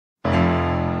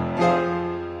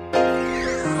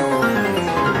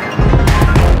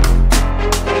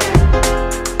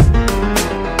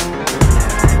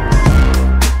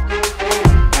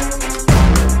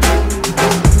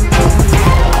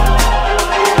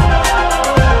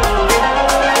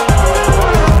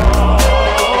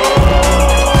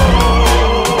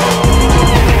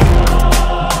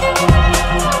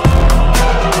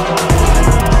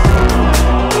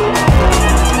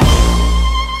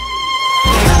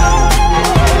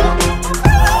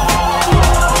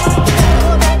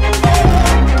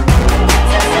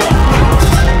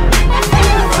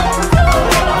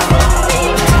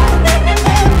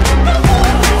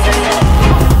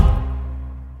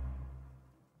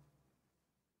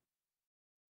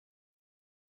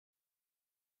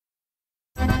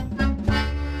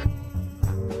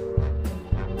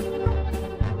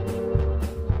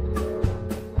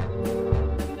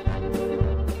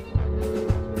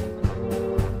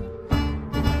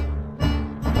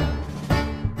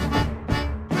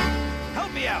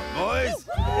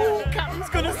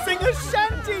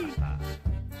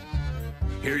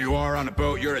on a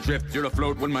boat, you're adrift, you're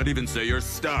afloat, one might even say you're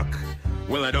stuck.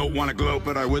 Well, I don't want to gloat,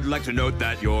 but I would like to note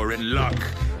that you're in luck.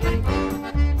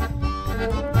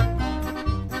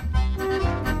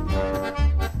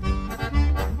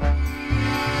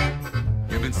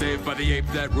 You've been saved by the ape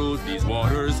that rules these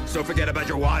waters, so forget about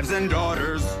your wives and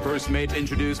daughters. First mate,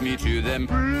 introduce me to them,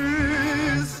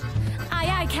 please. Aye,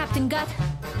 aye, Captain Gut.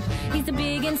 He's the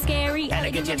big and scary,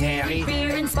 Elegant and hairy,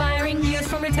 fear-inspiring, years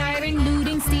from retiring,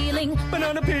 looting, stealing,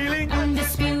 banana peeling,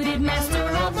 undisputed master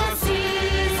of the seas.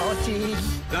 oh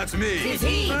geez. That's me. Tis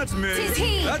he. That's me. Tis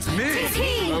he. That's me. Tis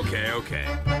he. Okay, okay.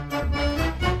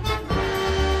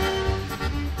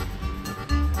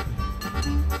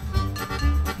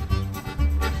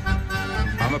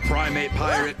 I'm a primate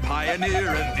pirate pioneer,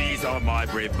 and these are my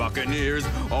brave buccaneers,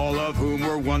 all of whom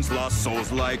were once lost souls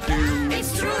like you.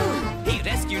 It's true. He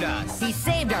rescued us. He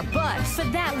saved our butts. For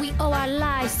that we owe our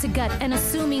lives to Gut, and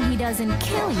assuming he doesn't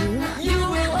kill you, you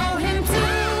will owe him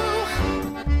too.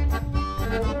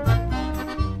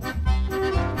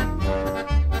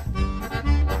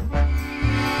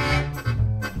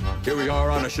 Here we are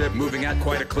on a ship moving at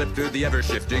quite a clip through the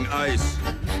ever-shifting ice.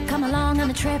 Come along on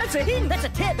the trip. That's a hint, that's a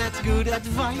tip, that's good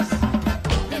advice.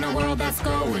 In a world that's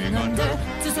going under,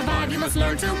 to survive you must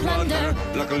learn to plunder.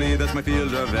 Luckily, that's my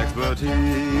field of expertise.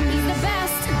 He's the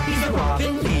best. He's a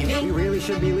robin leaving. We really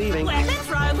should be leaving. Well, let's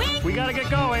rowing. We gotta get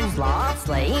going. Sloth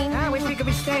slaying. I wish we could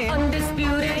be staying.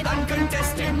 Undisputed,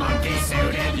 Uncontested, monkey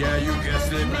suited. Yeah, you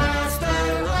guessed it. master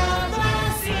of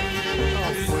the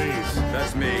seas. Please.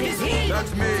 That's me. It's he.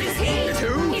 That's me. It's he. It's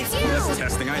who? It's you. This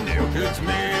testing I knew. It's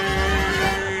me.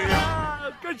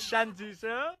 Good shanty,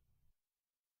 sir.